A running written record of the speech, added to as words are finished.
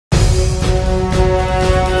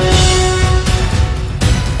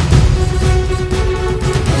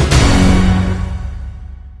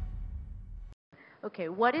Okay,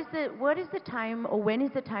 what is the time, or when is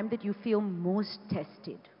the time that you feel most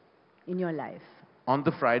tested in your life? On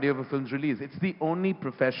the Friday of a film's release. It's the only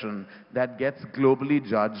profession that gets globally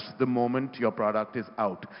judged the moment your product is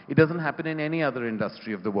out. It doesn't happen in any other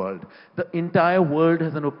industry of the world. The entire world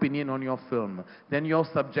has an opinion on your film. Then you're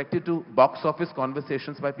subjected to box office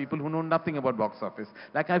conversations by people who know nothing about box office.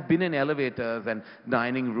 Like, I've been in elevators and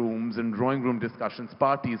dining rooms and drawing room discussions,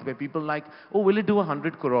 parties, where people like, oh, will it do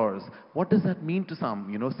 100 crores? What does that mean to some?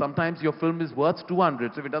 You know, sometimes your film is worth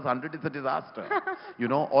 200, so if it does 100, it's a disaster. You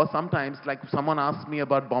know, or sometimes, like, someone asked me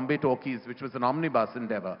about Bombay Talkies, which was an omnibus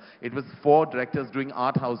endeavor. It was 4 directors doing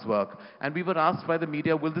art house work. And we were asked by the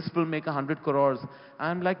media, will this film make 100 crores?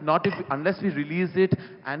 I'm like, not if, unless we release it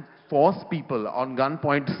and force people on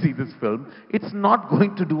gunpoint to see this film, it's not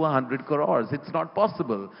going to do 100 crores. It's not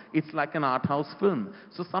possible. It's like an art house film.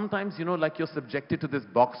 So sometimes, you know, like, you're subjected to this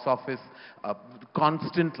box office,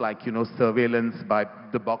 constant, like, you know, surveillance by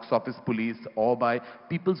the box office police or by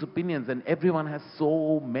people's opinions, and everyone has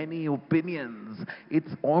so many opinions.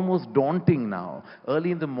 It's almost daunting now. Early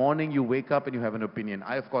in the morning, you wake up and you have an opinion.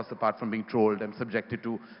 I, of course, apart from being trolled, am subjected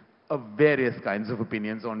to various kinds of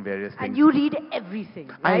opinions on various things. And you read everything,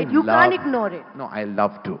 right? You can't ignore it. No, I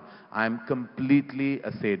love to. I'm completely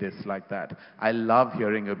a sadist like that. I love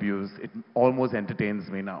hearing abuse. It almost entertains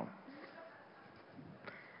me now.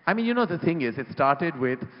 I mean, you know, the thing is, it started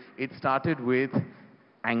with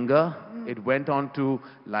anger. It went on to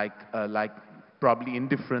like probably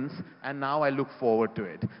indifference, and now I look forward to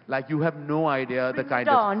it. Like, you have no idea the kind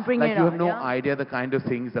of, like, you have no idea the kind of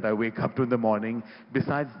things that I wake up to in the morning.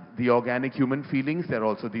 Besides the organic human feelings, there are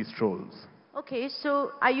also these trolls. Okay,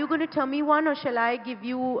 so are you going to tell me one, or shall I give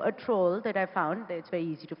you a troll that I found? It's very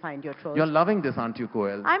easy to find your trolls. You're loving this, aren't you,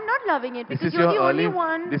 Koel? I'm not loving it, because you're the only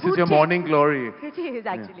one. This is your morning glory. It is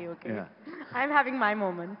actually, okay. Yeah. I'm having my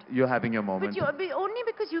moment. You're having your moment. But only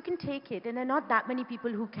because you can take it, and there are not that many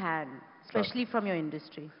people who can, especially from your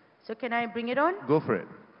industry. So can I bring it on? Go for it.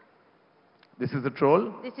 This is a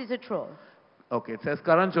troll? This is a troll. Okay, it says,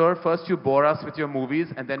 Karan Johar, first you bore us with your movies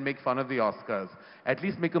and then make fun of the Oscars. At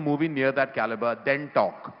least make a movie near that caliber, then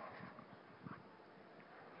talk.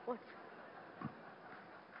 What?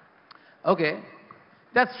 Okay,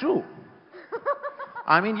 that's true.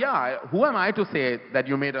 I mean, yeah, who am I to say that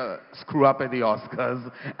you made a screw up at the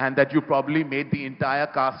Oscars and that you probably made the entire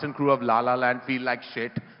cast and crew of La La Land feel like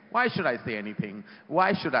shit? Why should I say anything?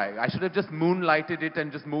 Why should I? I should have just moonlighted it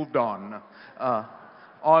and just moved on.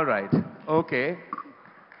 All right, okay.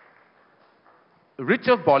 Rich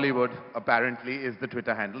of Bollywood, apparently, is the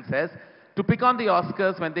Twitter handle, says, to pick on the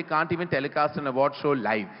Oscars when they can't even telecast an award show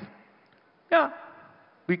live. Yeah,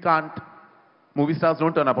 we can't. Movie stars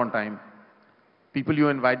don't turn up on time. People you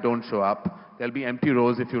invite don't show up. There'll be empty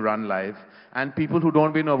rows if you run live. And people who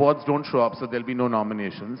don't win awards don't show up, so there'll be no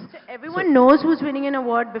nominations. So everyone knows who's winning an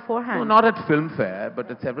award beforehand? No, not at film fair,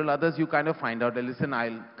 but at several others you kind of find out, listen,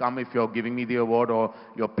 I'll come if you're giving me the award or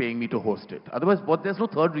you're paying me to host it. Otherwise, there's no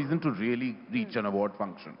third reason to really reach an award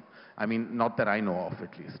function. I mean, not that I know of,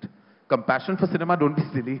 at least. Compassion for cinema, don't be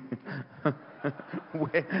silly.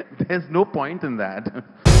 There's no point in that.